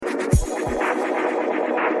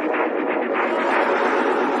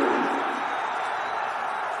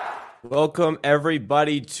Welcome,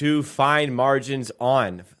 everybody, to Fine Margins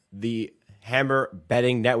on the Hammer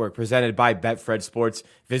Betting Network, presented by Betfred Sports.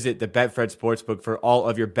 Visit the Betfred Sportsbook for all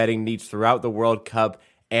of your betting needs throughout the World Cup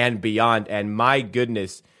and beyond. And my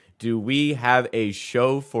goodness, do we have a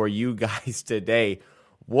show for you guys today.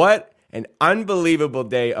 What an unbelievable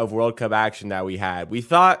day of World Cup action that we had. We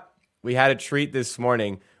thought we had a treat this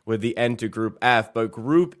morning with the end to Group F, but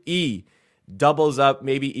Group E doubles up,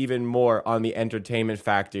 maybe even more on the entertainment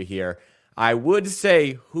factor here. I would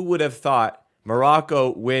say, who would have thought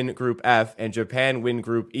Morocco win Group F and Japan win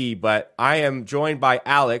Group E, but I am joined by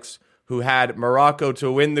Alex, who had Morocco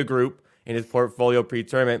to win the group in his portfolio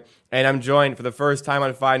pre-tournament, and I'm joined for the first time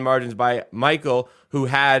on Fine Margins by Michael, who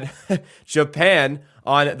had Japan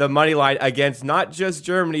on the money line against not just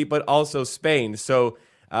Germany, but also Spain. So,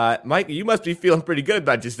 Mike, you must be feeling pretty good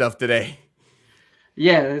about yourself today.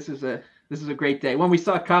 Yeah, this is a great day. When we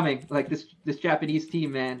saw it coming, like this Japanese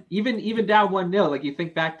team, man, even down 1-0, like you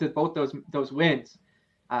think back to both those wins,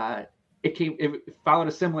 it followed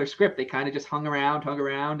a similar script. They kind of just hung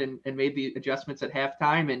around and made the adjustments at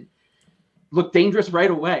halftime and looked dangerous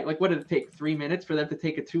right away. Like, what did it take? 3 minutes for them to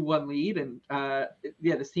take a 2-1 lead? And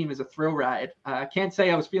this team is a thrill ride. I can't say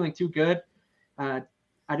I was feeling too good.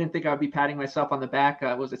 I didn't think I would be patting myself on the back.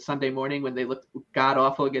 Was it Sunday morning when they looked god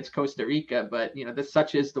awful against Costa Rica? But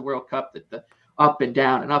such is the World Cup, that the up and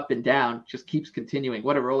down just keeps continuing.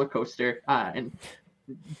 What a roller coaster! And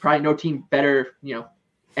probably no team better,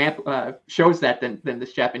 shows that than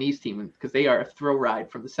this Japanese team, because they are a thrill ride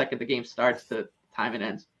from the second the game starts to time it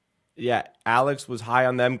ends. Yeah, Alex was high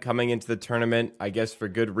on them coming into the tournament, I guess for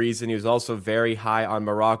good reason. He was also very high on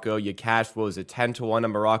Morocco. You cashed, 10-1 on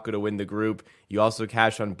Morocco to win the group. You also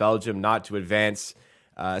cashed on Belgium not to advance.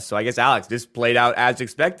 So I guess, Alex, this played out as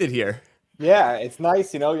expected here. Yeah, it's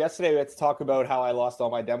nice. Yesterday we had to talk about how I lost all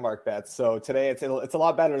my Denmark bets. So today it's a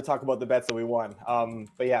lot better to talk about the bets that we won.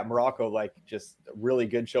 But yeah, Morocco, just really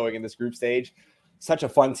good showing in this group stage. Such a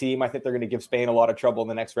fun team. I think they're going to give Spain a lot of trouble in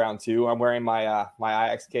the next round too. I'm wearing my my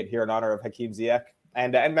Ajax kit here in honor of Hakim Ziyech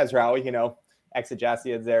and Mezraoui,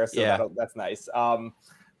 ex-Ajaxians there. So yeah. That's nice.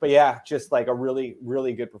 But yeah, just like a really,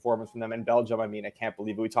 really good performance from them. And Belgium, I can't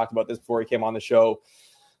believe it. We talked about this before he came on the show.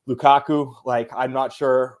 Lukaku, I'm not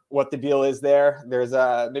sure what the deal is there. There's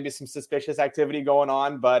maybe some suspicious activity going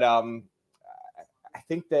on, but I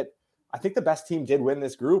think the best team did win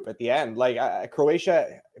this group at the end.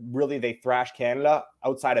 Croatia, really, they thrashed Canada.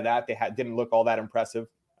 Outside of that, they didn't look all that impressive.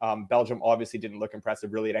 Belgium obviously didn't look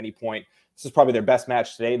impressive really at any point. This is probably their best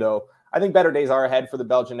match today, though. I think better days are ahead for the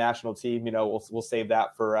Belgian national team. We'll save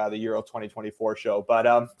that for the Euro 2024 show.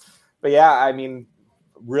 But yeah,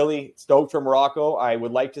 really stoked for Morocco. I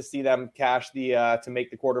would like to see them cash to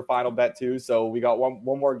make the quarterfinal bet too. So we got one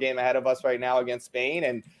more game ahead of us right now against Spain,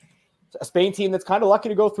 and a Spain team that's kind of lucky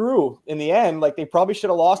to go through in the end. They probably should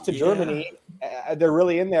have lost to Germany. They're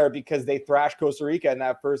really in there because they thrashed Costa Rica in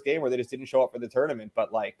that first game where they just didn't show up for the tournament. But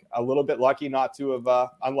a little bit lucky not to have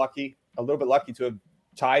a little bit lucky to have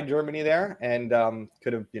tied Germany there, and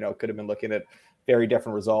could have been looking at very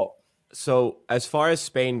different result. So as far as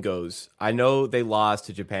Spain goes, I know they lost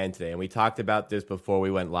to Japan today, and we talked about this before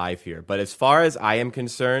we went live here. But as far as I am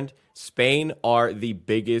concerned, Spain are the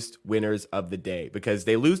biggest winners of the day because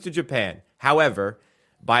they lose to Japan. However,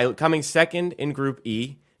 by coming second in Group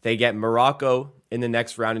E, they get Morocco in the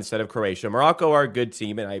next round instead of Croatia. Morocco are a good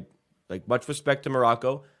team, and I much respect to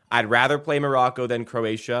Morocco. I'd rather play Morocco than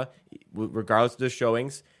Croatia, regardless of the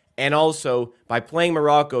showings. And also, by playing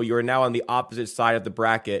Morocco, you are now on the opposite side of the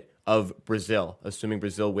bracket of Brazil, assuming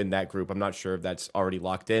Brazil win that group. I'm not sure if that's already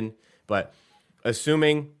locked in, but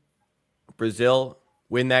assuming Brazil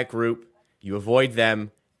win that group, you avoid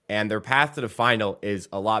them, and their path to the final is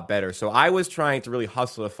a lot better. So I was trying to really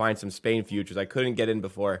hustle to find some Spain futures. I couldn't get in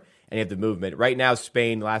before any of the movement. Right now,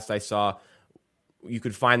 Spain, last I saw, you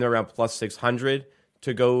could find them around plus 600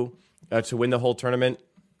 to go to win the whole tournament.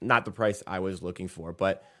 Not the price I was looking for,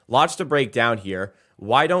 but lots to break down here.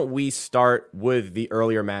 Why don't we start with the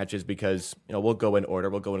earlier matches? Because we'll go in order.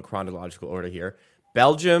 We'll go in chronological order here.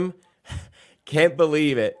 Belgium, can't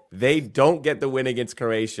believe it. They don't get the win against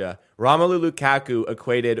Croatia. Romelu Lukaku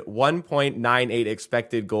equated 1.98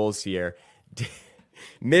 expected goals here.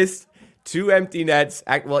 Missed 2 empty nets.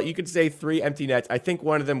 Well, you could say 3 empty nets. I think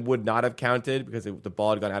one of them would not have counted because the ball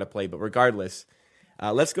had gone out of play. But regardless,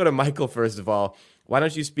 let's go to Michael first of all. Why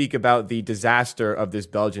don't you speak about the disaster of this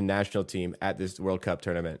Belgian national team at this World Cup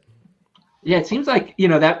tournament? Yeah, it seems like,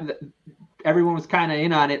 that everyone was kind of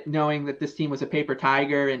in on it, knowing that this team was a paper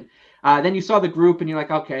tiger. And then you saw the group and you're like,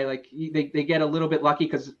 okay, they get a little bit lucky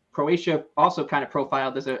because Croatia also kind of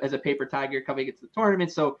profiled as a paper tiger coming into the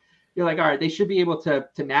tournament. So you're like, all right, they should be able to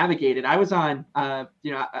navigate it. I was on, I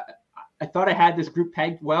thought I had this group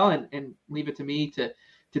pegged well, and leave it to me to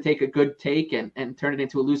take a good take and turn it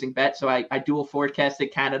into a losing bet. So I dual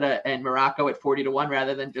forecasted Canada and Morocco at 40-1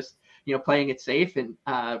 rather than just, playing it safe. And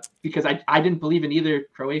because I didn't believe in either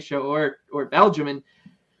Croatia or Belgium. And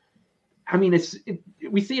I mean,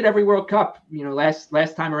 we see it every World Cup.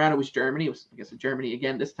 Last time around it was Germany. It was, I guess, Germany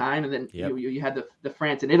again this time. And then you had the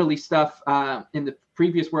France and Italy stuff in the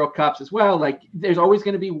previous World Cups as well. Like, there's always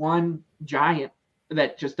going to be one giant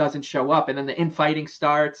that just doesn't show up, and then the infighting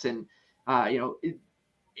starts. And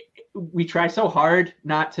we try so hard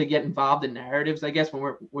not to get involved in narratives, I guess,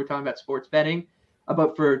 when we're talking about sports betting.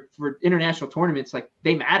 But for international tournaments, like,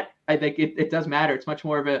 they matter. I think it does matter. It's much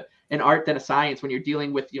more of an art than a science when you're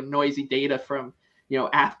dealing with noisy data from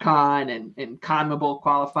AFCON and CONMEBOL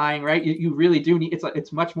qualifying, right? You really do need.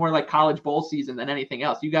 It's much more like college bowl season than anything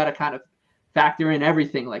else. You got to kind of factor in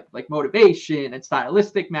everything like motivation and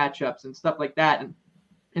stylistic matchups and stuff like that, and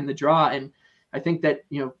in the draw. And I think that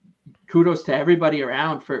kudos to everybody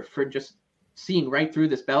around for just seeing right through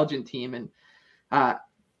this Belgian team. And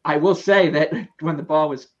I will say that when the ball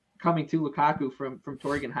was coming to Lukaku from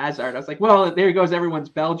Torgan Hazard, I was like, well, there goes everyone's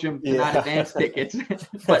Belgium to not advance tickets.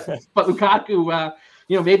 but Lukaku,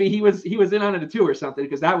 maybe he was in on it too or something,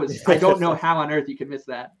 because that was, I don't know how on earth you could miss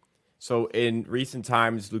that. So in recent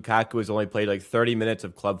times, Lukaku has only played like 30 minutes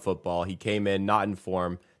of club football. He came in not in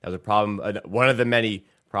form. That was a problem. One of the many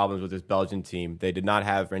problems with this Belgian team. They did not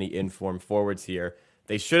have any informed forwards here.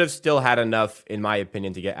 They should have still had enough, in my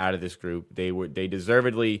opinion, to get out of this group. They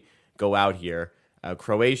deservedly go out here.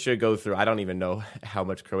 Croatia go through. I don't even know how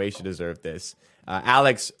much Croatia deserved this.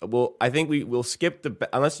 Alex, I think we'll skip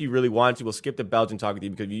unless you really want to, we'll skip the Belgian talk with you,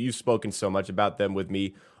 because you've spoken so much about them with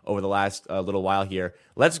me over the last little while here.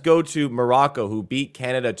 Let's go to Morocco, who beat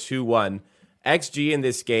Canada 2-1. XG in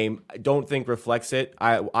this game, I don't think reflects it.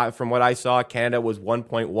 I from what I saw, Canada was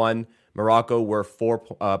 1.1. Morocco were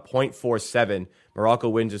 0.47. Morocco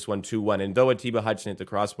wins this one 2-1. And though Atiba Hutchinson hit the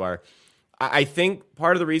crossbar, I think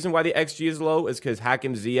part of the reason why the XG is low is because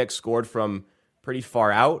Hakim Ziyech scored from pretty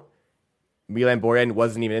far out. Milan Borjan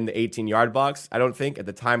wasn't even in the 18-yard box, I don't think, at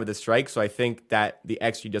the time of the strike. So I think that the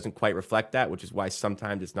XG doesn't quite reflect that, which is why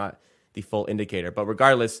sometimes it's not the full indicator. But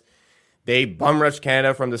regardless, they bum rush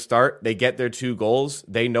Canada from the start. They get their 2 goals.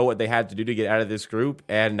 They know what they had to do to get out of this group.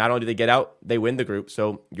 And not only do they get out, they win the group.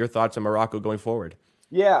 So your thoughts on Morocco going forward?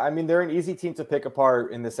 Yeah, I mean, they're an easy team to pick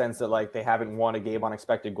apart in the sense that, like, they haven't won a game on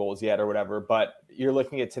expected goals yet or whatever. But you're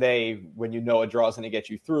looking at today when a draw is going to get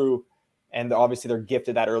you through. And obviously they're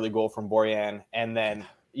gifted that early goal from Borjan. And then,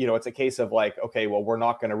 it's a case of like, okay, well, we're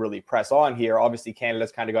not going to really press on here. Obviously,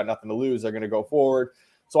 Canada's kind of got nothing to lose. They're going to go forward.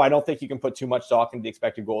 So I don't think you can put too much stock into the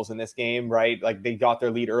expected goals in this game, right? Like, they got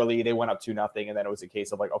their lead early. They went up 2-0. And then it was a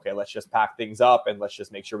case of like, okay, let's just pack things up and let's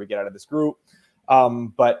just make sure we get out of this group.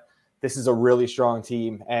 But this is a really strong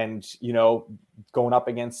team. And, going up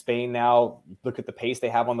against Spain now, look at the pace they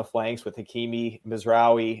have on the flanks with Hakimi,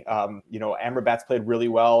 Mizraoui. Amrabat's played really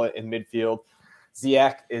well in midfield.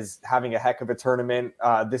 Ziyech is having a heck of a tournament.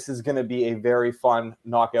 This is going to be a very fun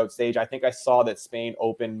knockout stage. I think I saw that Spain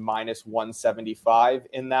opened -175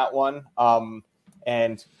 in that one.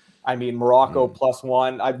 And I mean, Morocco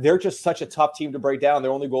 +1. They're just such a tough team to break down.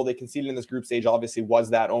 Their only goal they conceded in this group stage obviously was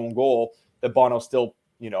that own goal that Bono still,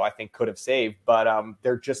 I think could have saved. But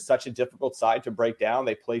they're just such a difficult side to break down.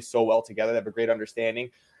 They play so well together. They have a great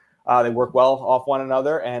understanding. They work well off one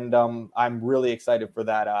another. And I'm really excited for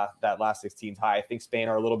that last 16 tie. I think Spain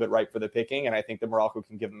are a little bit ripe for the picking. And I think that Morocco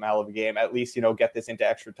can give them a hell of a game. At least, get this into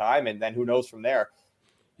extra time. And then who knows from there.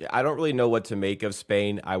 Yeah, I don't really know what to make of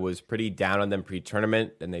Spain. I was pretty down on them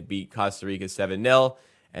pre-tournament, and they beat Costa Rica 7-0.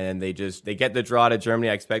 And they get the draw to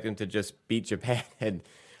Germany. I expect them to just beat Japan. And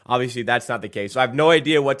obviously, that's not the case. So I have no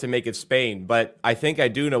idea what to make of Spain, but I think I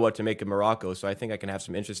do know what to make of Morocco. So I think I can have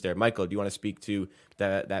some interest there. Michael, do you want to speak to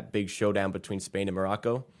that big showdown between Spain and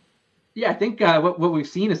Morocco? Yeah, I think what we've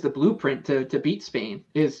seen is the blueprint to beat Spain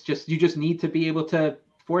is you just need to be able to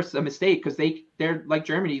force a mistake, because they're like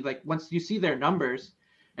Germany. Like, once you see their numbers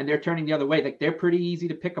and they're turning the other way, like, they're pretty easy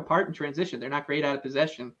to pick apart in transition. They're not great out of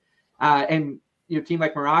possession. And a team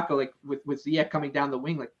like Morocco, like with Ziyech coming down the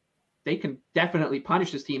wing, like, they can definitely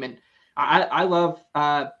punish this team. And I love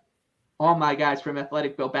all my guys from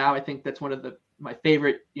Athletic Bilbao. I think that's one of my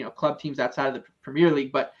favorite, club teams outside of the Premier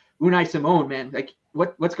League. But Unai Simon, man, like,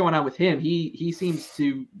 what's going on with him? He seems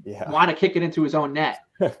to want to kick it into his own net.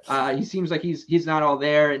 He seems like he's not all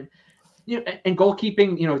there. And and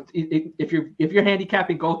goalkeeping, if you're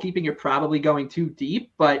handicapping goalkeeping, you're probably going too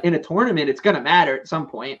deep. But in a tournament, it's going to matter at some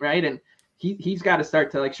point, right? And he's got to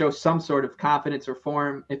start to like show some sort of confidence or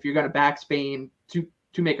form if you're going to back Spain to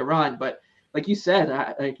make a run. But like you said,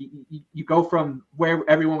 like you go from where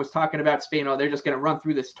everyone was talking about Spain, oh, they're just going to run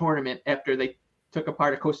through this tournament after they took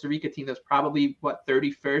apart a Costa Rica team that's probably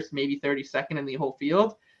 31st, maybe 32nd in the whole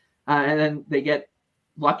field, and then they get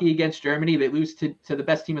lucky against Germany. They lose to the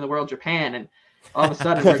best team in the world, Japan, and all of a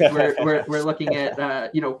sudden we're looking at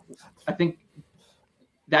I think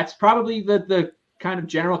that's probably the kind of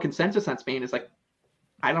general consensus on Spain is like,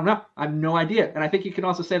 I don't know, I have no idea. And I think you can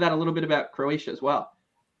also say that a little bit about Croatia as well.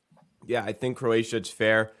 Yeah, I think Croatia, it's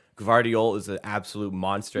fair. Gvardiol is an absolute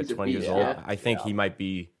monster at 20 years old. I think he might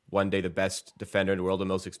be one day the best defender in the world, the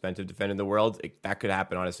most expensive defender in the world. That could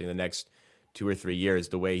happen, honestly, in the next 2 or 3 years,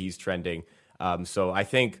 the way he's trending. So I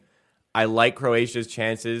think I like Croatia's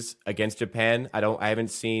chances against Japan. I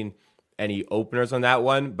haven't seen any openers on that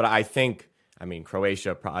one, but I mean,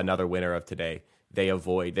 Croatia, another winner of today.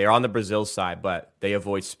 They're on the Brazil side, but they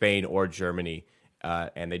avoid Spain or Germany,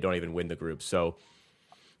 and they don't even win the group. So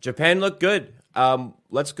Japan looked good.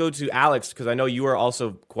 Let's go to Alex, because I know you are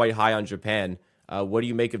also quite high on Japan. What do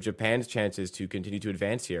you make of Japan's chances to continue to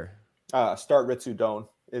advance here? Start Ritsu Doan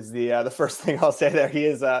is the first thing I'll say there. He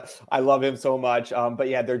is, I love him so much. But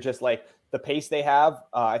yeah, they're just like the pace they have.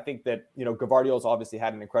 I think that, Gvardiol's obviously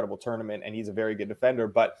had an incredible tournament and he's a very good defender,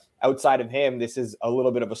 but outside of him, this is a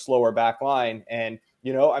little bit of a slower back line. And,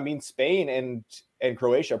 Spain and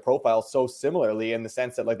Croatia profile so similarly in the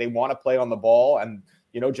sense that like they want to play on the ball, and,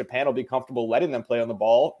 Japan will be comfortable letting them play on the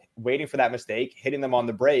ball, waiting for that mistake, hitting them on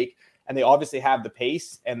the break. And they obviously have the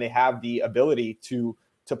pace and they have the ability to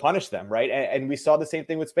punish them, right? And we saw the same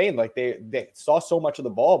thing with Spain. Like they saw so much of the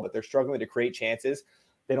ball, but they're struggling to create chances.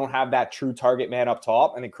 They don't have that true target man up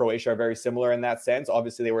top. I think Croatia are very similar in that sense.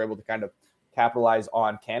 Obviously, they were able to kind of capitalize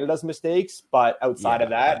on Canada's mistakes, but outside of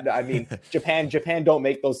that, I mean, Japan don't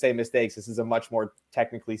make those same mistakes. This is a much more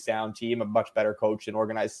technically sound team, a much better coach and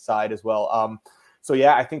organized side as well. So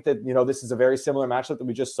yeah, I think that, this is a very similar matchup that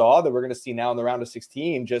we just saw that we're going to see now in the round of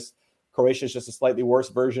 16. Just Croatia is just a slightly worse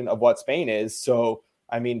version of what Spain is. So,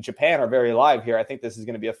 I mean, Japan are very live here. I think this is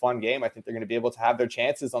going to be a fun game. I think they're going to be able to have their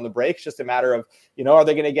chances on the break. It's just a matter of, are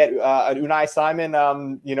they going to get an Unai Simon,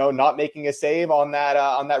 not making a save on that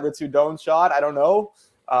Ritsu Doan shot? I don't know.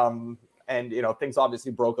 And things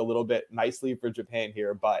obviously broke a little bit nicely for Japan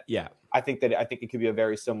here, but yeah, I think it could be a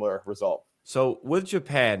very similar result. So with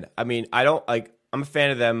Japan, I mean, I'm a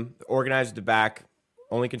fan of them. Organized at the back,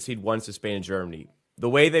 only concede once to Spain and Germany. The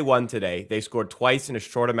way they won today, they scored twice in a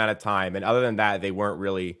short amount of time. And other than that, they weren't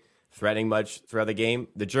really threatening much throughout the game.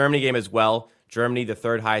 The Germany game as well. Germany, the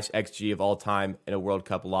third highest XG of all time in a World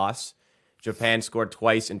Cup loss. Japan scored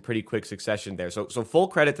twice in pretty quick succession there. So full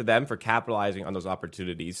credit to them for capitalizing on those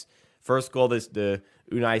opportunities. First goal is the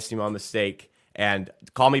Unai Simon mistake. And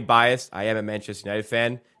call me biased, I am a Manchester United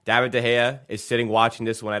fan. David De Gea is sitting watching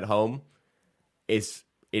this one at home. Is,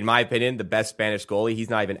 in my opinion, the best Spanish goalie. He's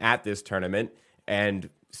not even at this tournament. And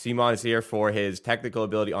Simon is here for his technical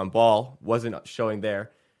ability on ball. Wasn't showing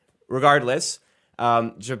there. Regardless,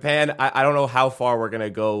 Japan, I don't know how far we're going to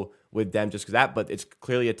go with them just because that, but it's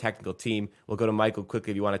clearly a technical team. We'll go to Michael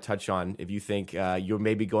quickly if you want to touch on if you think you're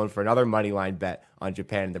maybe going for another money line bet on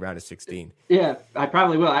Japan in the round of 16. Yeah, I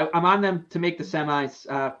probably will. I'm on them to make the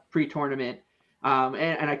semis pre-tournament.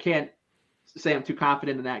 And I can't say I'm too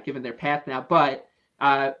confident in that given their path now, but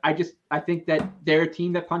I think that they're a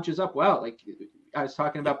team that punches up well. Like I was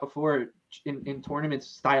talking about before, in tournaments,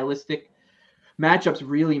 stylistic matchups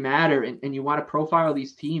really matter, and you want to profile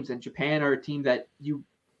these teams. And Japan are a team that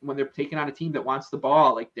when they're taking on a team that wants the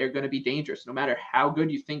ball, like they're going to be dangerous no matter how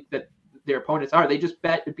good you think that their opponents are. They just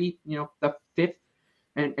beat the fifth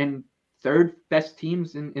and third best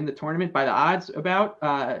teams in the tournament by the odds about.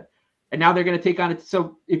 And now they're going to take on it.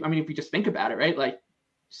 So if you just think about it, right, like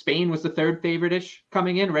Spain was the third favorite-ish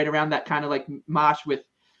coming in, right around that kind of like mosh with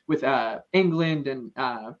England and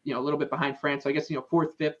a little bit behind France. So I guess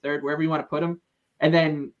fourth, fifth, third, wherever you want to put them. And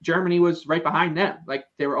then Germany was right behind them. Like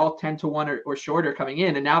they were all 10-1 or shorter coming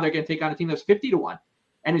in, and now they're going to take on a team that's 50-1,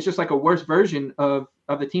 and it's just like a worse version of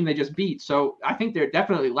the team they just beat. So I think they're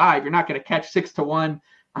definitely live. You're not going to catch 6-1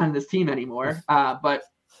 on this team anymore. But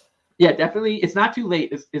yeah, definitely, it's not too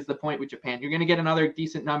late. Is the point with Japan? You're going to get another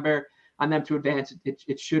decent number on them to advance.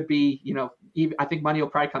 It should be, even, I think money will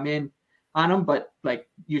probably come in on them, but like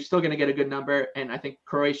you're still going to get a good number. And I think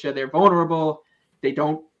Croatia, they're vulnerable. They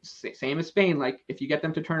don't, same as Spain. Like if you get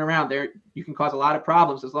them to turn around, you can cause a lot of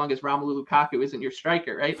problems as long as Romelu Lukaku isn't your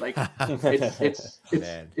striker, right? Like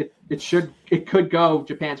it could go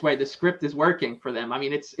Japan's way. The script is working for them. I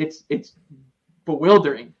mean, it's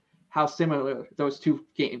bewildering how similar those two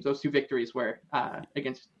victories were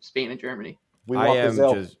against Spain and Germany. We want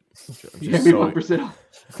Brazil. We want Brazil.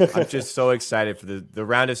 I'm just so excited for the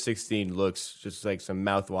round of 16. Looks just like some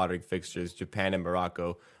mouth-watering fixtures. Japan and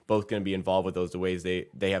Morocco both going to be involved with those the ways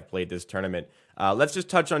they have played this tournament. Let's just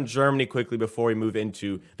touch on Germany quickly before we move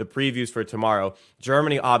into the previews for tomorrow.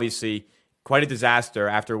 Germany, obviously, quite a disaster.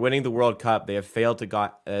 After winning the World Cup, they have failed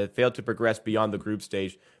to progress beyond the group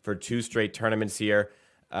stage for 2 straight tournaments here.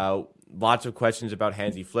 Lots of questions about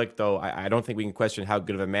Hansi Flick, though. I don't think we can question how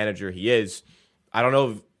good of a manager he is. I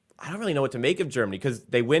don't really know what to make of Germany because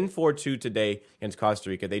they win 4-2 today against Costa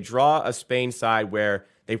Rica. They draw a Spain side where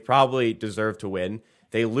they probably deserve to win.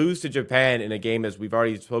 They lose to Japan in a game, as we've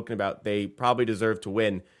already spoken about, they probably deserve to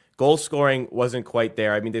win. Goal scoring wasn't quite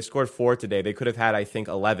there. I mean, they scored 4 today. They could have had, I think,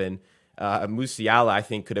 11. Musiala, I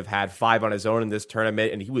think, could have had 5 on his own in this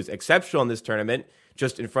tournament, and he was exceptional in this tournament.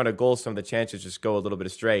 Just in front of goals, some of the chances just go a little bit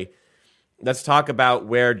astray. Let's talk about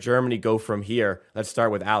where Germany go from here. Let's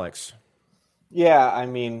start with Alex. Yeah, I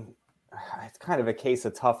mean, it's kind of a case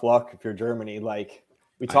of tough luck if you're Germany. Like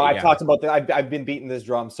I've talked about that. I've been beating this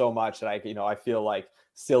drum so much that I feel like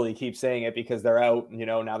silly keep saying it because they're out.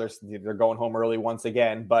 Now they're going home early once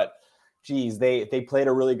again. But geez, they played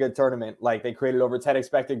a really good tournament. Like they created over 10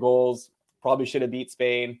 expected goals. Probably should have beat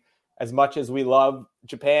Spain. As much as we love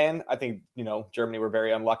Japan, I think, Germany were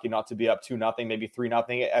very unlucky not to be up 2-0, maybe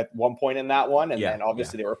 3-0 at one point in that one. And then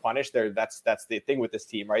obviously they were punished there. That's the thing with this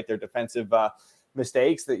team, right? Their defensive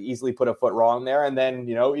mistakes that easily put a foot wrong there. And then,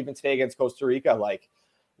 even today against Costa Rica, like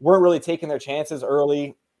weren't really taking their chances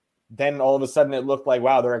early. Then all of a sudden it looked like,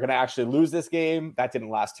 wow, they're going to actually lose this game. That didn't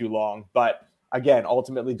last too long. But again,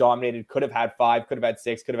 ultimately dominated, could have had 5, could have had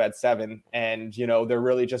 6, could have had 7. And, they're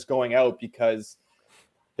really just going out because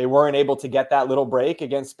they weren't able to get that little break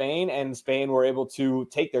against Spain, and Spain were able to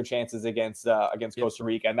take their chances against Costa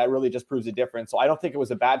Rica. And that really just proves the difference. So I don't think it was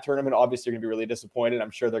a bad tournament. Obviously, you're going to be really disappointed. I'm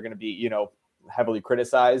sure they're going to be, heavily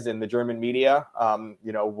criticized in the German media,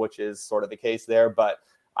 which is sort of the case there. But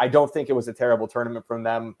I don't think it was a terrible tournament from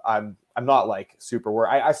them. I'm not like super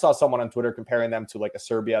worried. I saw someone on Twitter comparing them to like a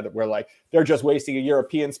Serbia that were like, they're just wasting a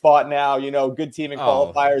European spot now, good team in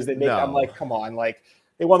qualifiers. I'm like, come on, like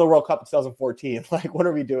they won the World Cup in 2014. Like, what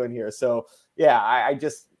are we doing here? So yeah,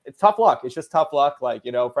 it's tough luck. It's just tough luck. Like,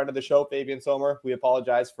 friend of the show, Fabian Sommer, we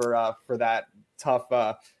apologize for that tough,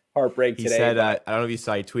 heartbreak today. He said, I don't know if you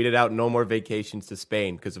saw, he tweeted out no more vacations to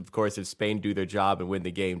Spain because, of course, if Spain do their job and win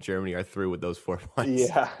the game, Germany are through with those 4 points.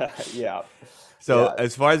 Yeah. So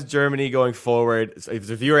as far as Germany going forward,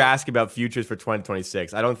 if you were asking about futures for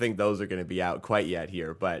 2026, I don't think those are going to be out quite yet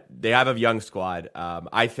here, but they have a young squad.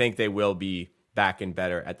 I think they will be back and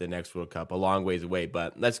better at the next World Cup, a long ways away.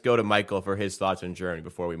 But let's go to Michael for his thoughts on Germany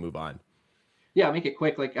before we move on. Yeah, I'll make it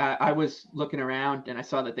quick. Like I was looking around and I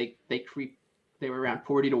saw that they were around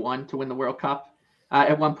 40-1 to win the World Cup.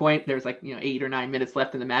 At one point, there was 8 or 9 minutes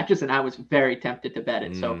left in the matches, and I was very tempted to bet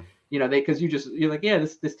it. So, because you're like, yeah,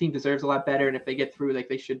 this team deserves a lot better, and if they get through, like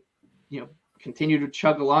they should, continue to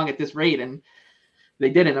chug along at this rate, and they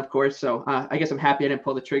didn't, of course. So I guess I'm happy I didn't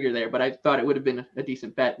pull the trigger there, but I thought it would have been a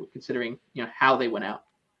decent bet considering how they went out.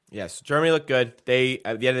 Yes, Germany looked good. They,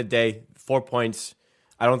 at the end of the day, 4 points.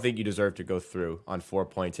 I don't think you deserve to go through on 4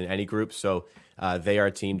 points in any group. So they are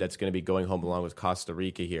a team that's going to be going home along with Costa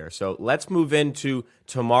Rica here. So let's move into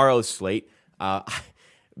tomorrow's slate.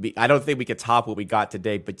 I don't think we could top what we got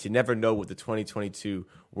today, but you never know with the 2022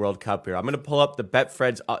 World Cup here. I'm going to pull up the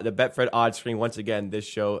Betfred odds screen once again. This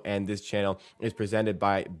show and this channel is presented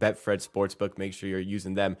by Betfred Sportsbook. Make sure you're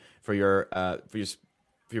using them for your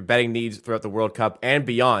betting needs throughout the World Cup and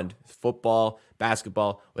beyond. Football,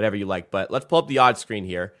 basketball, whatever you like. But let's pull up the odds screen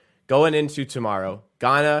here. Going into tomorrow,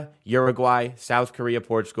 Ghana, Uruguay, South Korea,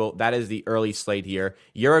 Portugal. That is the early slate here.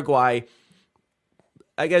 Uruguay,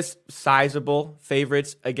 I guess, sizable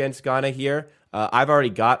favorites against Ghana here. I've already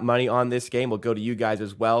got money on this game. We'll go to you guys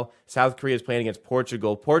as well. South Korea is playing against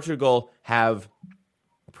Portugal. Portugal have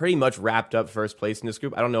pretty much wrapped up first place in this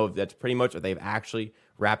group. I don't know if that's pretty much or they've actually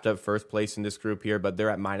wrapped up first place in this group here, but they're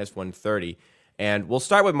at minus 130. And we'll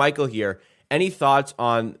start with Michael here. Any thoughts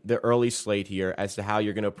on the early slate here as to how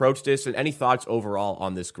you're going to approach this, and any thoughts overall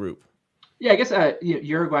on this group? Yeah, I guess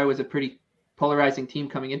Uruguay was a pretty polarizing team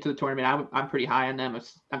coming into the tournament. I'm pretty high on them.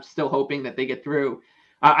 I'm still hoping that they get through.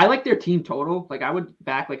 I like their team total. Like I would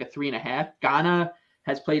back like a 3.5. Ghana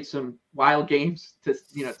has played some wild games to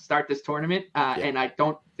start this tournament, and I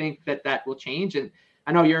don't think that will change. And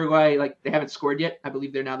I know Uruguay, like they haven't scored yet. I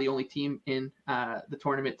believe they're now the only team in the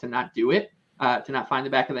tournament to not do it, to not find the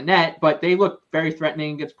back of the net. But they look very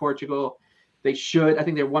threatening against Portugal. They should. I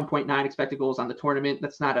think they're 1.9 expected goals on the tournament.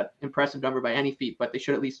 That's not an impressive number by any feat, but they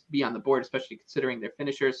should at least be on the board, especially considering their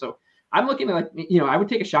finishers. So I'm looking at, like, I would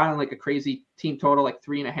take a shot on like a crazy team total, like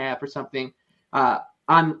 3.5 or something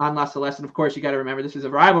on La Celeste. And of course, you got to remember this is a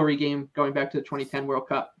rivalry game going back to the 2010 World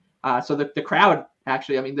Cup. So the crowd,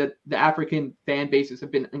 actually, I mean, the African fan bases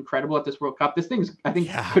have been incredible at this World Cup. This thing, I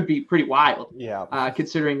think, could be pretty wild,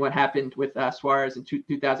 considering what happened with Suarez in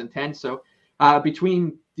 2010. So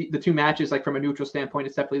between the two matches, like from a neutral standpoint,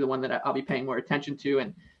 it's definitely the one that I'll be paying more attention to.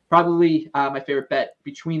 And probably my favorite bet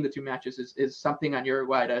between the two matches is something on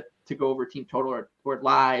Uruguay to go over team total or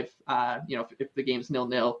live, if the game's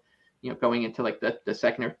 0-0, going into like the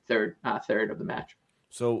second or third of the match.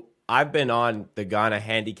 So I've been on the Ghana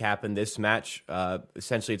handicap in this match.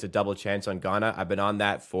 Essentially, it's a double chance on Ghana. I've been on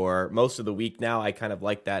that for most of the week now. I kind of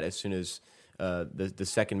like that as soon as the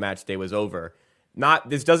second match day was over.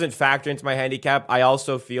 This doesn't factor into my handicap. I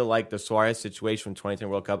also feel like the Suarez situation from 2010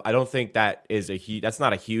 World Cup, I don't think that is that's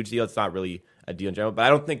not a huge deal. It's not really a deal in general, but I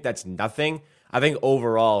don't think that's nothing. I think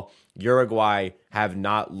overall, Uruguay have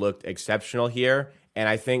not looked exceptional here. And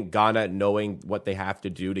I think Ghana, knowing what they have to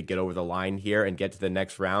do to get over the line here and get to the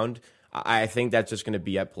next round, I think that's just going to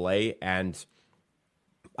be at play. And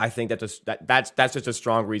I think that's just a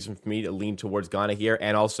strong reason for me to lean towards Ghana here,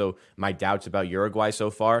 and also my doubts about Uruguay so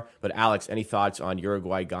far. But Alex, any thoughts on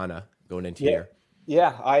Uruguay-Ghana going into here?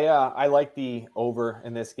 Yeah, I like the over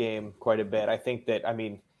in this game quite a bit. I think that,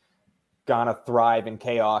 Ghana thrive in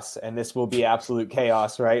chaos, and this will be absolute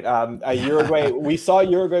chaos, right? Uruguay, we saw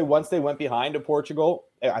Uruguay once they went behind to Portugal.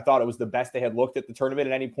 I thought it was the best they had looked at the tournament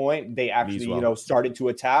at any point. They actually, started to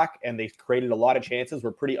attack, and they created a lot of chances.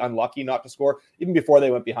 Were pretty unlucky not to score, even before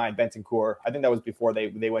they went behind. Bentancur, I think that was before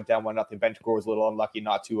they went down 1-0. Bentancur was a little unlucky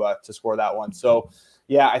not to score that one. So,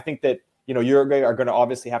 yeah, I think that Uruguay are going to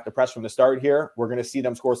obviously have to press from the start here. We're going to see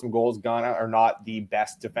them score some goals. Ghana are not the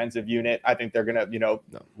best defensive unit. I think they're going to,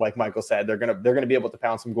 like Michael said, they're going to be able to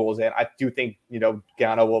pound some goals in. I do think,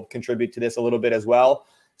 Ghana will contribute to this a little bit as well,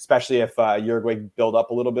 especially if Uruguay build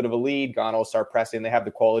up a little bit of a lead. Ghana will start pressing. They have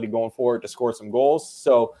the quality going forward to score some goals.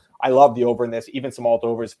 So I love the over in this, even some alt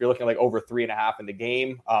overs. If you're looking like over 3.5 in the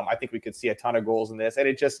game, I think we could see a ton of goals in this. And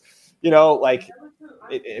it just,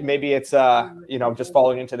 maybe it's, just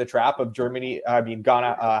falling into the trap of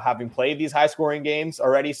Ghana having played these high scoring games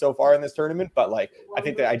already so far in this tournament. But I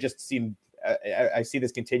think that I see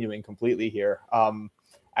this continuing completely here.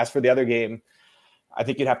 As for the other game, I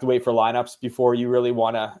think you'd have to wait for lineups before you really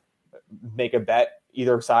want to make a bet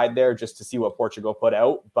either side there, just to see what Portugal put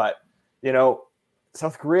out. But,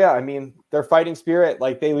 South Korea, their fighting spirit,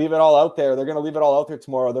 they leave it all out there. They're going to leave it all out there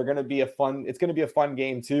tomorrow. It's going to be a fun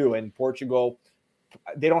game too. And Portugal,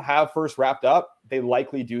 they don't have first wrapped up. They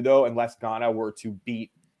likely do though, unless Ghana were to beat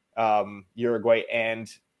Uruguay and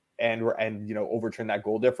overturn that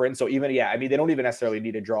goal difference. So even, they don't even necessarily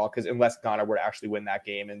need a draw, because unless Ghana were to actually win that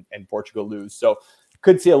game and Portugal lose. So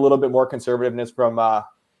could see a little bit more conservativeness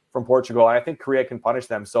from Portugal. And I think Korea can punish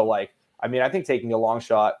them. So I think taking a long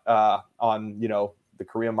shot on, the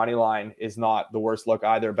Korean money line is not the worst look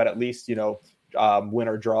either, but at least, win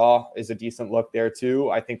or draw is a decent look there too.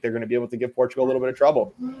 I think they're going to be able to give Portugal a little bit of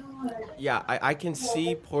trouble. Yeah, I can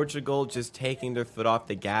see Portugal just taking their foot off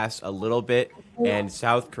the gas a little bit, and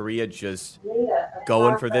South Korea just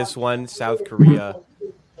going for this one. South Korea,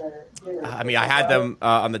 I had them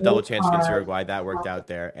on the double chance against Uruguay. That worked out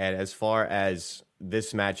there. And as far as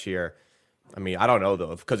this match here, I don't know,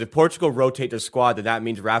 though, because if Portugal rotate their squad, then that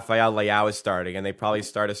means Rafael Leao is starting, and they probably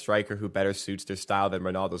start a striker who better suits their style than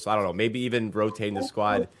Ronaldo. So I don't know. Maybe even rotating the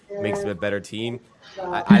squad makes them a better team.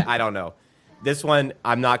 I don't know. This one,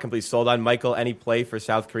 I'm not completely sold on. Michael, any play for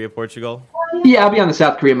South Korea, Portugal? Yeah, I'll be on the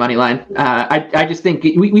South Korea money line. I just think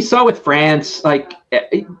we saw with France,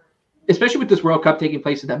 especially with this World Cup taking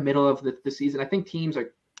place in the middle of the season, I think teams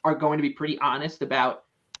are going to be pretty honest about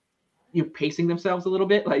pacing themselves a little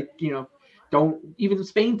bit. Don't even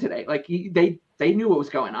Spain today. They knew what was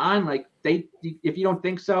going on. If you don't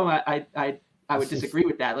think so, I would disagree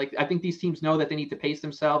with that. I think these teams know that they need to pace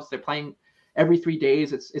themselves. They're playing every 3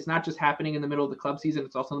 days. It's not just happening in the middle of the club season.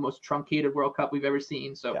 It's also the most truncated World Cup we've ever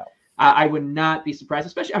seen. So yeah. I would not be surprised,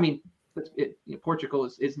 especially, Portugal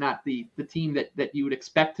is not the team that you would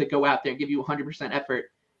expect to go out there and give you 100%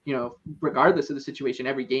 effort, regardless of the situation,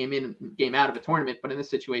 every game in and game out of a tournament, but in this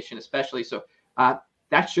situation especially. So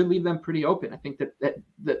that should leave them pretty open. I think that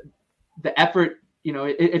the effort,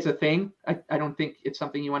 it's a thing. I don't think it's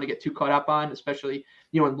something you want to get too caught up on, especially,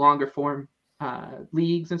 in longer form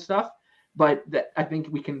leagues and stuff. But I think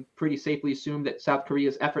we can pretty safely assume that South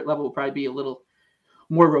Korea's effort level will probably be a little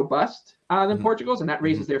more robust than Portugal's, and that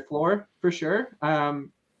raises their floor for sure.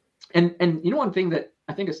 And one thing that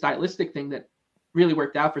I think a stylistic thing that really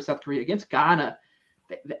worked out for South Korea against Ghana.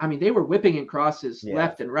 I mean, they were whipping in crosses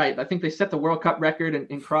left and right. I think they set the World Cup record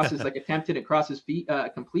in crosses like attempted and crosses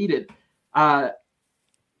completed.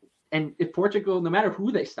 And if Portugal, no matter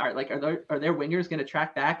who they start, like are their wingers going to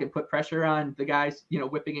track back and put pressure on the guys,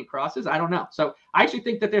 whipping in crosses? I don't know. So I actually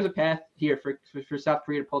think that there's a path here for South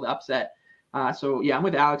Korea to pull the upset. So yeah, I'm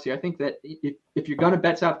with Alex here. I think that if you're going to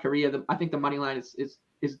bet South Korea, I think the money line is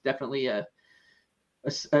definitely a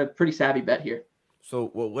pretty savvy bet here. So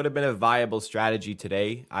what would have been a viable strategy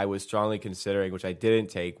today, I was strongly considering, which I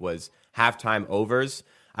didn't take, was halftime overs.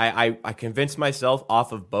 I convinced myself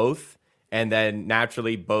off of both, and then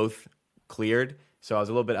naturally both cleared. So I was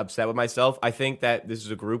a little bit upset with myself. I think that this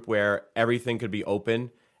is a group where everything could be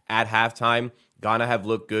open at halftime. Ghana have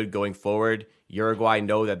looked good going forward. Uruguay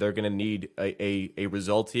know that they're going to need a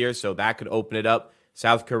result here, so that could open it up.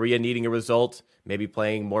 South Korea needing a result, maybe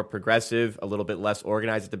playing more progressive, a little bit less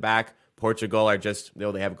organized at the back. Portugal are just,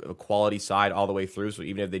 they have a quality side all the way through. So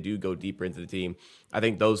even if they do go deeper into the team, I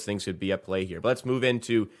think those things should be at play here. But let's move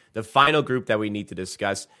into the final group that we need to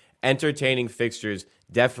discuss. Entertaining fixtures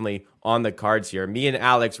definitely on the cards here. Me and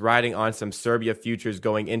Alex riding on some Serbia futures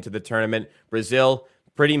going into the tournament. Brazil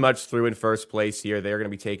pretty much through in first place here. They're going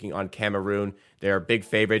to be taking on Cameroon. They're big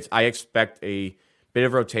favorites. I expect a bit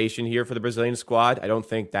of rotation here for the Brazilian squad. I don't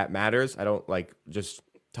think that matters. I don't just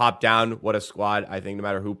top down, what a squad. I think no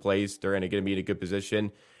matter who plays, they're going to be in a good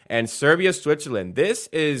position. And Serbia, Switzerland. This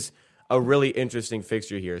is a really interesting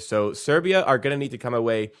fixture here. So Serbia are going to need to come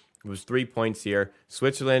away with 3 points here.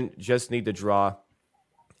 Switzerland just need to draw.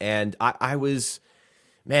 And I was,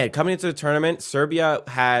 coming into the tournament,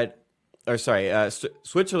 Switzerland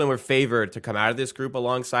were favored to come out of this group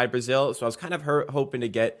alongside Brazil. So I was kind of hoping to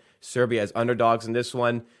get Serbia as underdogs in this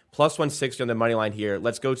one. Plus 160 on the money line here.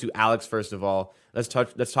 Let's go to Alex first of all. Let's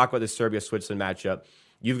talk about the Serbia-Switzerland matchup.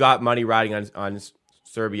 You've got money riding on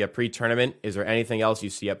Serbia pre-tournament. Is there anything else you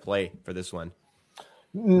see at play for this one?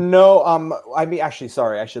 No, actually,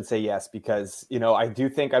 sorry, I should say yes, because, I do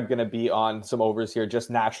think I'm going to be on some overs here just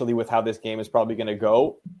naturally with how this game is probably going to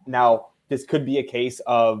go. Now, this could be a case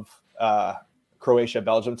of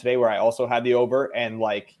Croatia-Belgium today where I also had the over, and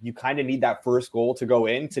you kind of need that first goal to go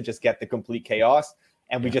in to just get the complete chaos.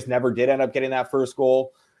 And we just never did end up getting that first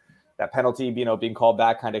goal. That penalty, being called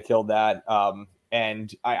back kind of killed that.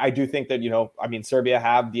 And I do think that, Serbia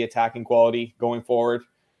have the attacking quality going forward.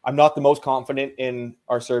 I'm not the most confident in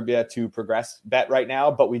our Serbia to progress bet right now,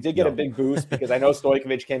 but we did get a big boost because I know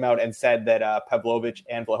Stojkovic came out and said that Pavlovic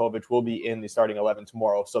and Vlahovic will be in the starting 11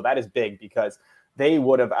 tomorrow. So that is big because they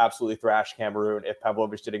would have absolutely thrashed Cameroon if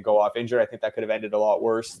Pavlovic didn't go off injured. I think that could have ended a lot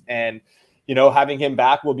worse. And, having him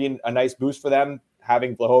back will be a nice boost for them.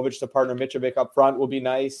 Having Vlahovic to partner Mitrovic up front will be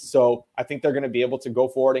nice. So I think they're going to be able to go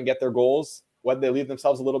forward and get their goals, whether they leave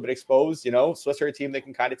themselves a little bit exposed. Swiss are a team that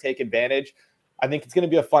can kind of take advantage. I think it's going to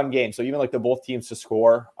be a fun game. So even the both teams to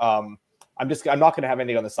score, I'm not going to have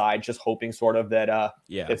anything on the side, just hoping sort of that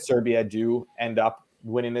Serbia do end up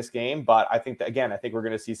winning this game. But I think that, again, we're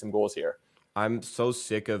going to see some goals here. I'm so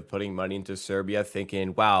sick of putting money into Serbia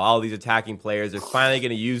thinking, wow, all these attacking players, they're finally going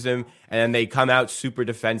to use them, and then they come out super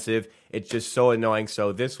defensive. It's just so annoying.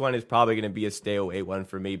 So this one is probably going to be a stay-away one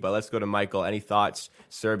for me. But let's go to Michael. Any thoughts?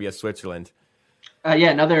 Serbia, Switzerland.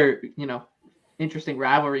 Another, interesting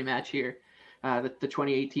rivalry match here. The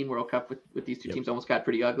 2018 World Cup with these two teams almost got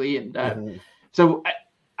pretty ugly. And so,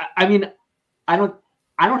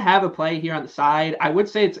 I don't have a play here on the side. I would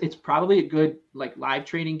say it's probably a good live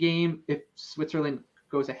trading game if Switzerland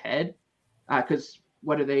goes ahead, because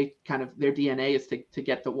what are they kind of their DNA is to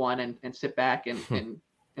get the one and sit back and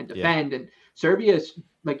defend. And Serbia is,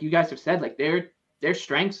 like you guys have said, their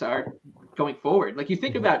strengths are going forward. You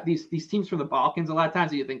think about these teams from the Balkans a lot of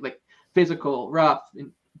times, you think physical, rough,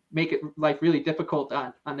 and make it life really difficult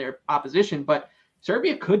on their opposition, but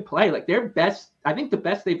Serbia could play their best. I think the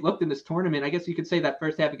best they've looked in this tournament. I guess you could say that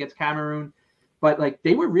first half against Cameroon, but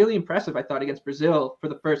they were really impressive. I thought against Brazil for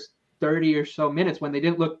the first 30 or so minutes when they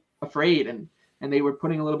didn't look afraid and they were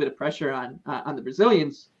putting a little bit of pressure on the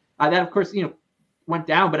Brazilians. That of course went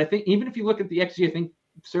down, but I think even if you look at the XG, I think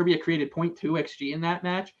Serbia created 0.2 XG in that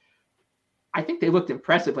match. I think they looked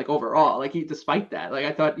impressive overall. Despite that,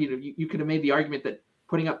 I thought you could have made the argument that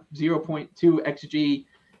putting up 0.2 XG.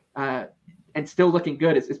 And still looking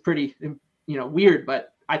good is pretty, weird,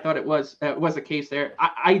 but I thought it was a case there.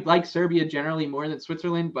 I like Serbia generally more than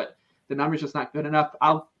Switzerland, but the number's just not good enough.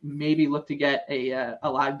 I'll maybe look to get a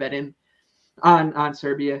live bet in on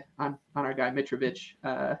Serbia, on our guy Mitrovic,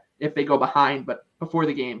 if they go behind, but before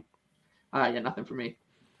the game, nothing for me.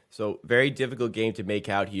 So very difficult game to make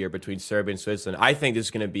out here between Serbia and Switzerland. I think this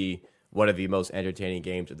is going to be one of the most entertaining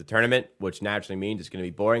games of the tournament, which naturally means it's going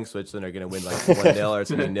to be boring. Switzerland are going to win like 1-0 or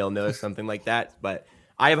it's going to be 0-0 or something like that. But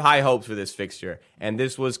I have high hopes for this fixture. And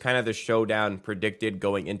this was kind of the showdown predicted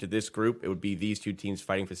going into this group. It would be these two teams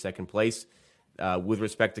fighting for second place. With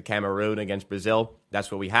respect to Cameroon against Brazil,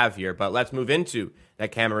 that's what we have here. But let's move into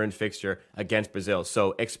that Cameroon fixture against Brazil.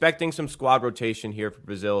 So expecting some squad rotation here for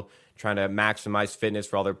Brazil, trying to maximize fitness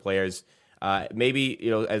for all their players.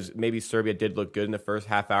 Maybe, as maybe Serbia did look good in the first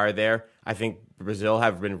half hour there, I think Brazil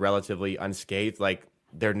have been relatively unscathed. Like,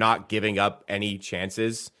 they're not giving up any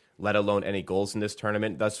chances, let alone any goals in this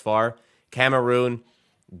tournament thus far. Cameroon,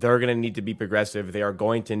 they're going to need to be progressive. They are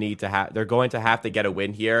going to need to they're going to have to get a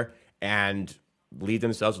win here and leave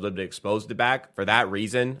themselves a little bit exposed to back. For that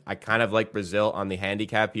reason, I kind of like Brazil on the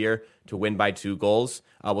handicap here to win by 2 goals.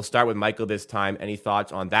 We'll start with Michael this time. Any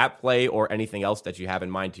thoughts on that play or anything else that you have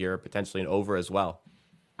in mind here, potentially an over as well?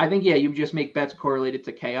 I think, yeah, you just make bets correlated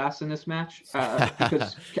to chaos in this match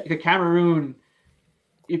because Cameroon,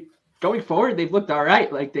 going forward, they've looked all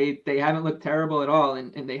right. Like they haven't looked terrible at all.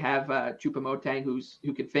 And they have Choupo-Moting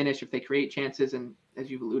who can finish if they create chances. And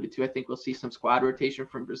as you've alluded to, I think we'll see some squad rotation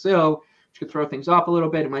from Brazil, which could throw things off a little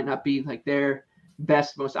bit. It might not be like their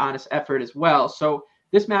best, most honest effort as well. So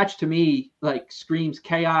this match to me like screams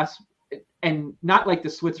chaos, and not like the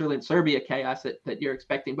Switzerland-Serbia chaos that you're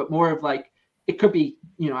expecting, but more of like, it could be,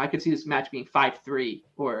 I could see this match being 5-3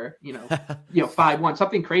 or, 5-1,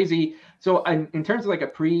 something crazy. So in terms of like a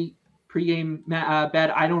pre-game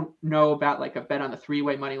bet, I don't know about like a bet on the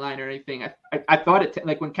 3-way money line or anything. I thought it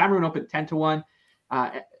like when Cameroon opened 10-1,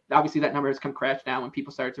 obviously that number has come crash down when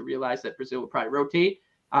people started to realize that Brazil would probably rotate.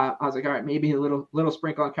 I was like, all right, maybe a little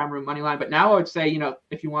sprinkle on Cameroon money line. But now I would say,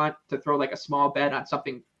 if you want to throw like a small bet on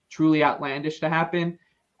something truly outlandish to happen,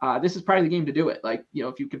 this is probably the game to do it. Like,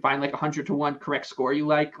 if you can find like 100-1 correct score you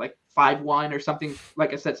like 5-1 or something,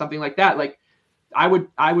 like I said, something like that. Like I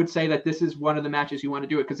would say that this is one of the matches you want to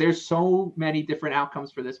do it because there's so many different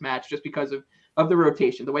outcomes for this match just because of the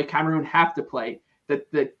rotation, the way Cameroon have to play,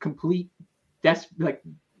 the complete this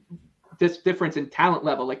difference in talent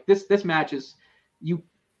level. Like this match is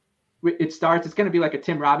it's going to be like a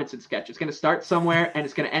Tim Robinson sketch. It's going to start somewhere and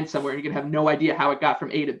it's going to end somewhere. And you're going to have no idea how it got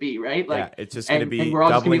from A to B, right? Like, yeah, it's just going to be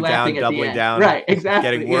doubling down, right?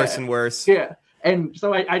 Exactly, getting worse and worse. Yeah, and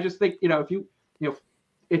so I just think if you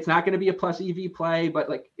it's not going to be a plus EV play, but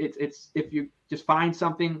like it's if you just find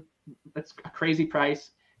something that's a crazy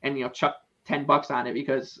price and chuck $10 on it,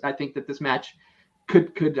 because I think that this match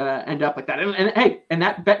could end up like that. And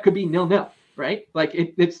that bet could be 0-0. Right? Like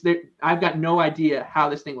it's there. I've got no idea how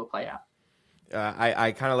this thing will play out.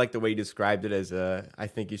 I kind of like the way you described it as I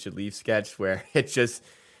think you should leave sketch, where it just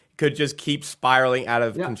could just keep spiraling out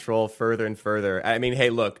of control further and further. I mean, hey,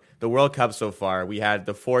 look, the World Cup so far, we had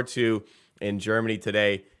the 4-2 in Germany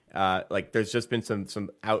today. Like there's just been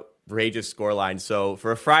some outrageous scorelines. So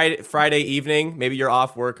for a Friday evening, maybe you're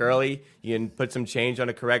off work early, you can put some change on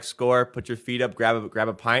a correct score, put your feet up, grab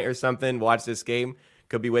a pint or something, watch this game.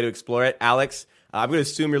 Could be a way to explore it. Alex, I'm going to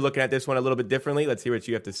assume you're looking at this one a little bit differently. Let's hear what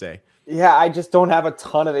you have to say. Yeah, I just don't have a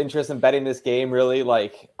ton of interest in betting this game, really.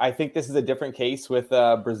 Like, I think this is a different case with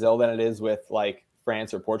Brazil than it is with, like,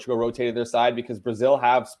 France or Portugal rotated their side, because Brazil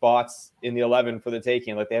have spots in the 11 for the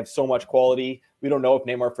taking. Like, they have so much quality. We don't know if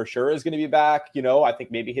Neymar for sure is going to be back. I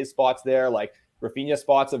think maybe his spot's there. Like, Rafinha's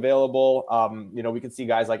spot's available. We could see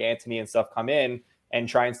guys like Antony and stuff come in and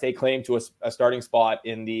try and stay claim to a starting spot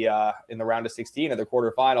in the round of 16 of the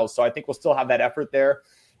quarterfinals. So I think we'll still have that effort there.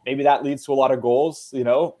 Maybe that leads to a lot of goals,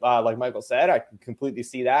 like Michael said. I can completely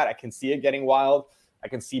see that. I can see it getting wild. I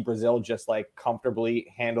can see Brazil just like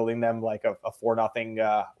comfortably handling them like a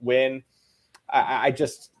 4-0 win.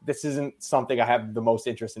 This isn't something I have the most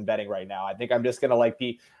interest in betting right now. I think I'm just going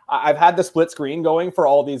to I've had the split screen going for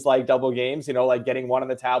all these like double games, like getting one on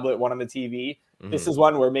the tablet, one on the TV. Mm-hmm. This is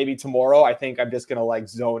one where maybe tomorrow I think I'm just going to like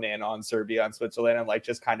zone in on Serbia and Switzerland and like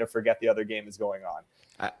just kind of forget the other game is going on.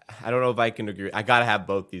 I don't know if I can agree. I got to have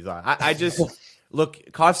both these on. I just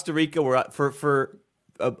look, Costa Rica were up for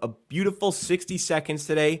a beautiful 60 seconds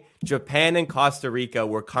today. Japan and Costa Rica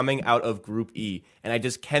were coming out of Group E, and I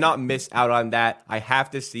just cannot miss out on that. I have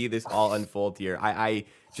to see this all unfold here. I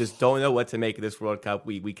just don't know what to make of this World Cup.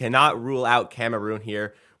 We cannot rule out Cameroon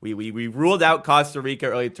here. We ruled out Costa Rica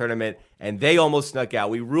early tournament, and they almost snuck out.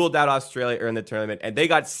 We ruled out Australia early in the tournament, and they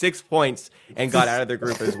got 6 points and got out of the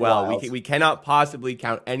group as well. We cannot possibly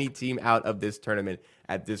count any team out of this tournament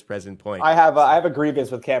at this present point. I have a grievance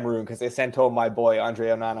with Cameroon because they sent home my boy Andre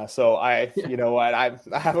Onana. So you know what, I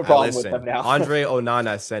have a problem with them now. Andre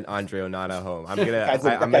Onana sent Andre Onana home. I'm gonna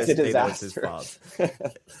say that was his fault.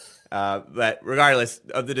 But regardless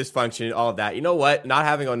of the dysfunction, all of that, you know what? Not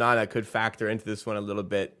having Onana could factor into this one a little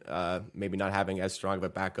bit. Maybe not having as strong of a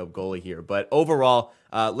backup goalie here, but overall,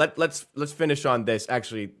 let's finish on this.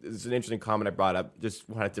 Actually, this is an interesting comment I brought up. Just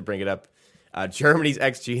wanted to bring it up. Germany's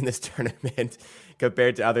XG in this tournament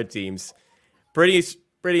compared to other teams, pretty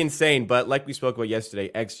insane. But like we spoke about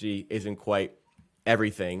yesterday, XG isn't quite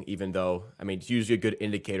everything. Even though, I mean, it's usually a good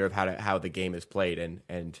indicator of how the game is played,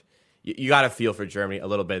 and you got to feel for Germany a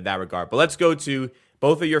little bit in that regard. But let's go to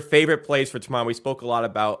both of your favorite plays for tomorrow. We spoke a lot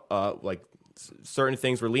about certain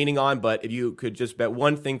things we're leaning on, but if you could just bet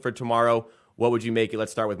one thing for tomorrow, what would you make it?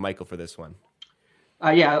 Let's start with Michael for this one.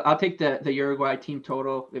 Yeah, I'll take the Uruguay team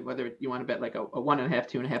total, whether you want to bet like a 1.5,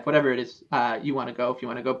 2.5, whatever it is you want to go. If you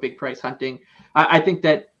want to go big price hunting, I think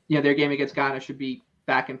that their game against Ghana should be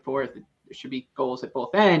back and forth. There should be goals at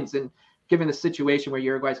both ends, and given the situation where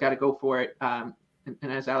Uruguay's got to go for it,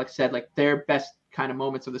 and as Alex said, like their best kind of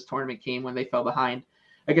moments of this tournament came when they fell behind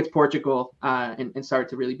against Portugal and started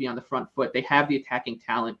to really be on the front foot. They have the attacking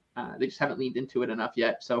talent. They just haven't leaned into it enough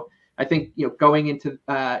yet. So I think going into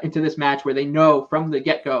this match where they know from the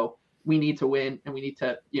get-go we need to win and we need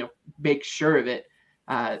to make sure of it.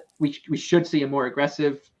 We should see a more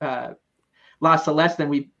aggressive La Celeste than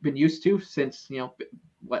we've been used to since I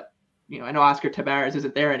know Oscar Tabarez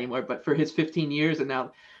isn't there anymore, but for his 15 years and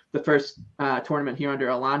now the first tournament here under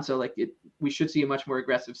Alonso, we should see a much more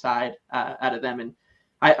aggressive side out of them, and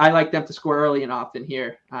I like them to score early and often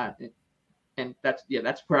here, and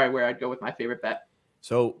that's probably where I'd go with my favorite bet.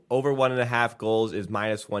 So over 1.5 goals is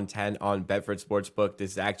 -110 on Betfred Sportsbook.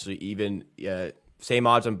 This is actually even same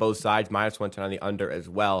odds on both sides, -110 on the under as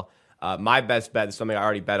well. My best bet is something I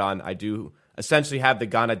already bet on. I do essentially have the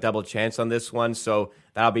Ghana double chance on this one, so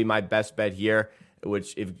that'll be my best bet here.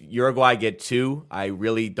 Which if Uruguay get 2, I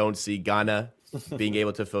really don't see Ghana being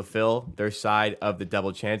able to fulfill their side of the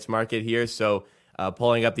double chance market here. So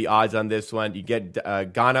pulling up the odds on this one, you get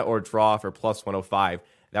Ghana or draw for +105.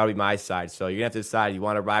 That would be my side. So you're going to have to decide, you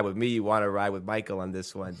want to ride with me, you want to ride with Michael on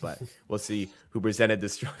this one. But we'll see who presented the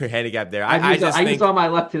stronger handicap there. I used all my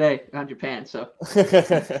luck today on Japan. So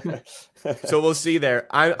we'll see there.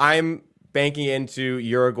 I'm banking into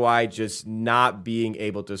Uruguay just not being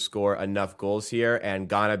able to score enough goals here and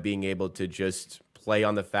Ghana being able to just play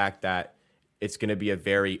on the fact that it's going to be a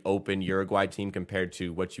very open Uruguay team compared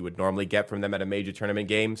to what you would normally get from them at a major tournament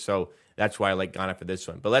game. So that's why I like Ghana for this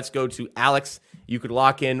one. But let's go to Alex. You could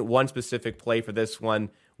lock in one specific play for this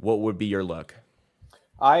one. What would be your look?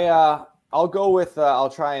 I'll go with I'll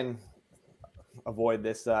try and avoid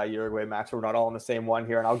this Uruguay match. So we're not all in the same one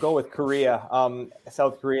here. And I'll go with Korea,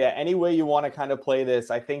 South Korea. Any way you want to kind of play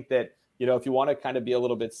this, I think that, if you want to kind of be a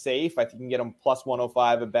little bit safe, I think you can get them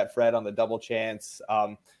 +105 at Betfred on the double chance.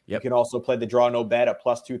 You can also play the draw no bet at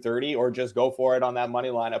 +230 or just go for it on that money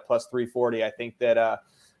line at +340. I think that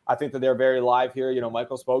they're very live here.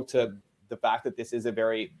 Michael spoke to the fact that this is a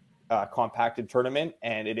very compacted tournament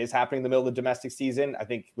and it is happening in the middle of the domestic season. I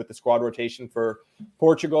think with the squad rotation for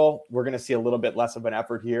Portugal, we're going to see a little bit less of an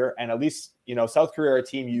effort here. And at least, South Korea are a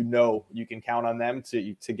team, you can count on them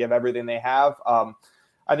to give everything they have.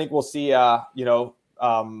 I think we'll see, I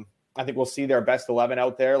think we'll see their best 11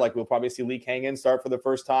 out there. Like we'll probably see Lee Kang-in start for the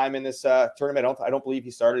first time in this tournament. I don't believe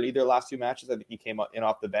he started either last 2 matches. I think he came in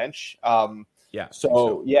off the bench.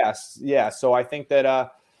 So I think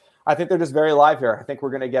that I think they're just very live here. I think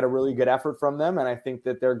we're going to get a really good effort from them, and I think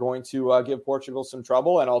that they're going to give Portugal some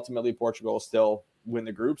trouble, and ultimately Portugal will still win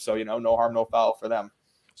the group. So no harm, no foul for them.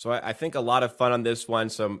 So I think a lot of fun on this one,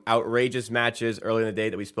 some outrageous matches early in the day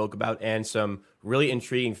that we spoke about, and some really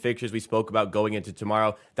intriguing fixtures we spoke about going into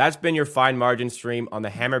tomorrow. That's been your Fine Margin stream on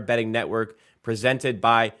the Hammer Betting Network, presented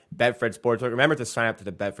by Betfred Sportsbook. Remember to sign up to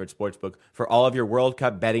the Betfred Sportsbook for all of your World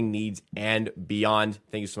Cup betting needs and beyond.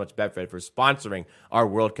 Thank you so much, Betfred, for sponsoring our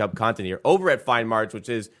World Cup content here over at Fine Margin, which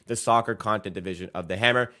is the soccer content division of the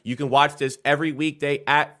Hammer. You can watch this every weekday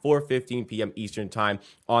at 4:15 p.m. Eastern Time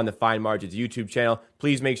on the Fine Margins YouTube channel.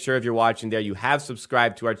 Please make sure if you're watching there, you have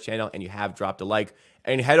subscribed to our channel and you have dropped a like.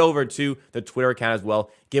 And head over to the Twitter account as well.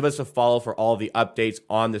 Give us a follow for all the updates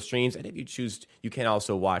on the streams. And if you choose, you can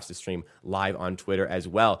also watch the stream live on Twitter as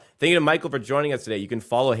well. well. Thank you to Michael for joining us today. You can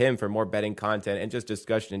follow him for more betting content and just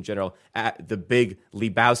discussion in general at the Big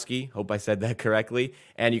Lebowski. Hope I said that correctly.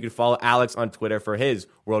 And you can follow Alex on Twitter for his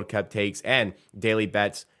World Cup takes and daily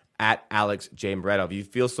bets at Alex J. Moretto. If you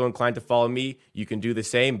feel so inclined to follow me, you can do the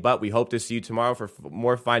same. But we hope to see you tomorrow for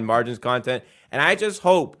more Fine Margins content. And I just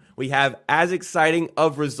hope we have as exciting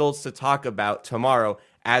of results to talk about tomorrow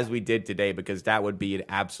as we did today, because that would be an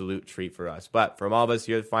absolute treat for us. But from all of us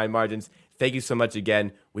here at Fine Margins, thank you so much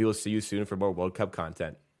again. We will see you soon for more World Cup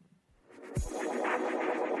content.